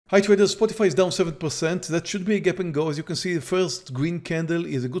Hi traders, Spotify is down 7%. That should be a gap and go. As you can see, the first green candle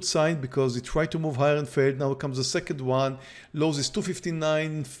is a good sign because it tried to move higher and failed. Now comes the second one. Lows is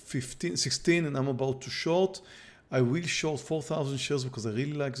 259.16 and I'm about to short. I will short 4,000 shares because I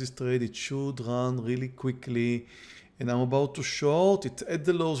really like this trade. It should run really quickly. And I'm about to short. It's at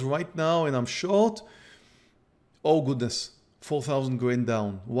the lows right now and I'm short. Oh goodness, 4,000 going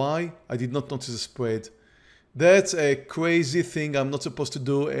down. Why? I did not notice the spread. That's a crazy thing I'm not supposed to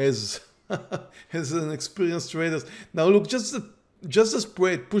do as an experienced trader. Now look, just the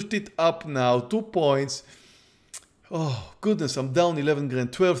spread pushed it up now, 2 points. Oh goodness, I'm down 11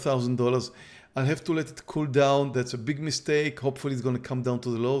 grand, $12,000. I'll have to let it cool down. That's a big mistake. Hopefully it's going to come down to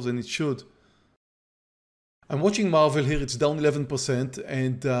the lows, and it should. I'm watching MRVL here. It's down 11%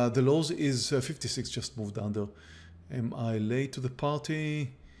 and the lows is 56, just moved under. Am I late to the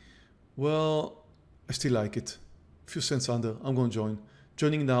party? Well, I still like it. A few cents under. I'm going to join.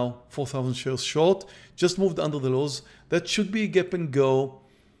 Joining now, 4,000 shares short. Just moved under the lows. That should be a gap and go.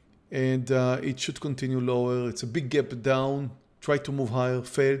 And it should continue lower. It's a big gap down. Tried to move higher.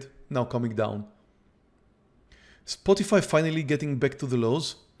 Failed. Now coming down. Spotify finally getting back to the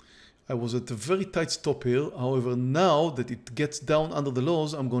lows. I was at a very tight stop here. However, now that it gets down under the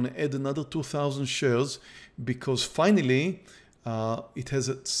lows, I'm going to add another 2,000 shares because finally it has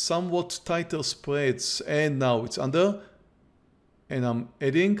a somewhat tighter spreads, and now it's under, and I'm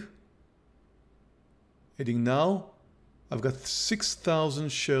adding now. I've got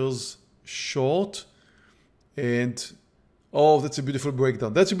 6,000 shares short, and oh, that's a beautiful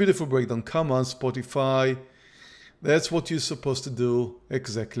breakdown. That's a beautiful breakdown. Come on, Spotify. That's what you're supposed to do.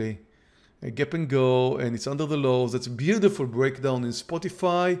 Exactly. A gap and go, and it's under the lows. That's a beautiful breakdown in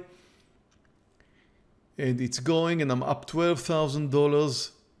Spotify. And it's going, and I'm up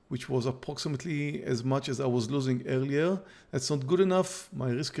 $12,000, which was approximately as much as I was losing earlier. That's not good enough. My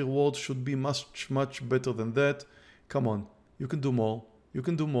risk reward should be much, much better than that. Come on, you can do more. You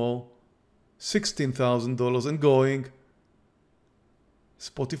can do more. $16,000 and going.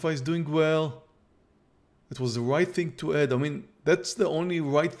 Spotify is doing well. It was the right thing to add. I mean, that's the only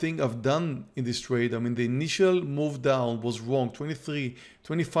right thing I've done in this trade. I mean, the initial move down was wrong.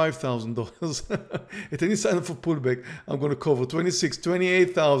 $25,000. At any sign of a pullback, I'm going to cover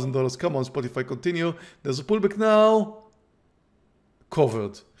 $26,000, $28,000. Come on, Spotify, continue. There's a pullback now.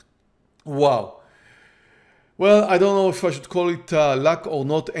 Covered. Wow. Well, I don't know if I should call it luck or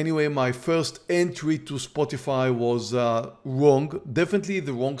not. Anyway, my first entry to Spotify was wrong. Definitely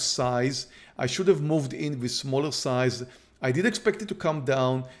the wrong size. I should have moved in with smaller size. I did expect it to come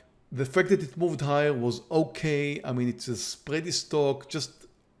down. The fact that it moved higher was okay. I mean, it's a spready stock. Just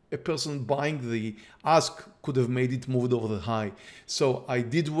a person buying the ask could have made it move over the high. So I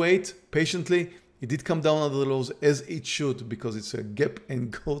did wait patiently. It did come down under the lows as it should because it's a gap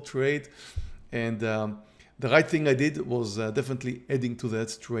and go trade. And the right thing I did was definitely adding to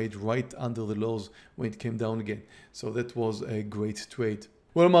that trade right under the lows when it came down again. So that was a great trade.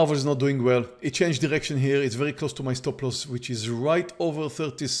 Well, MRVL is not doing well. It changed direction here. It's very close to my stop loss, which is right over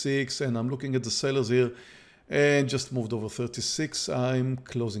 36. And I'm looking at the sellers here and just moved over 36. I'm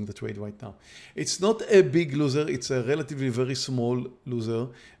closing the trade right now. It's not a big loser. It's a relatively very small loser.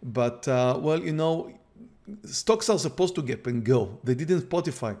 But, well, you know, stocks are supposed to gap and go. They did in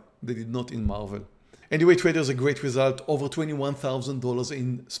Spotify. They did not in MRVL. Anyway, traders, a great result, over $21,000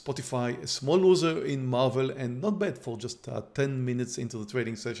 in Spotify, a small loser in MRVL, and not bad for just 10 minutes into the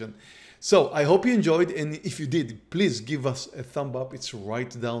trading session. So I hope you enjoyed, and if you did, please give us a thumb up. It's right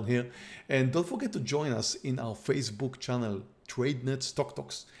down here. And don't forget to join us in our Facebook channel, TradeNet Stock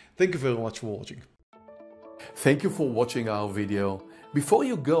Talks. Thank you very much for watching. Thank you for watching our video. Before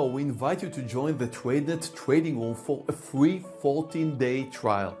you go, we invite you to join the TradeNet trading room for a free 14-day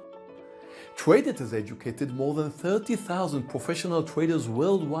trial. TradeNet has educated more than 30,000 professional traders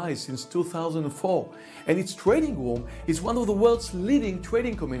worldwide since 2004, and its trading room is one of the world's leading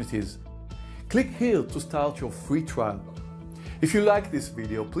trading communities. Click here to start your free trial. If you like this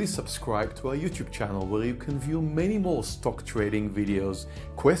video, please subscribe to our YouTube channel where you can view many more stock trading videos.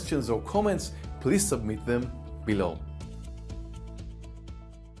 Questions or comments, please submit them below.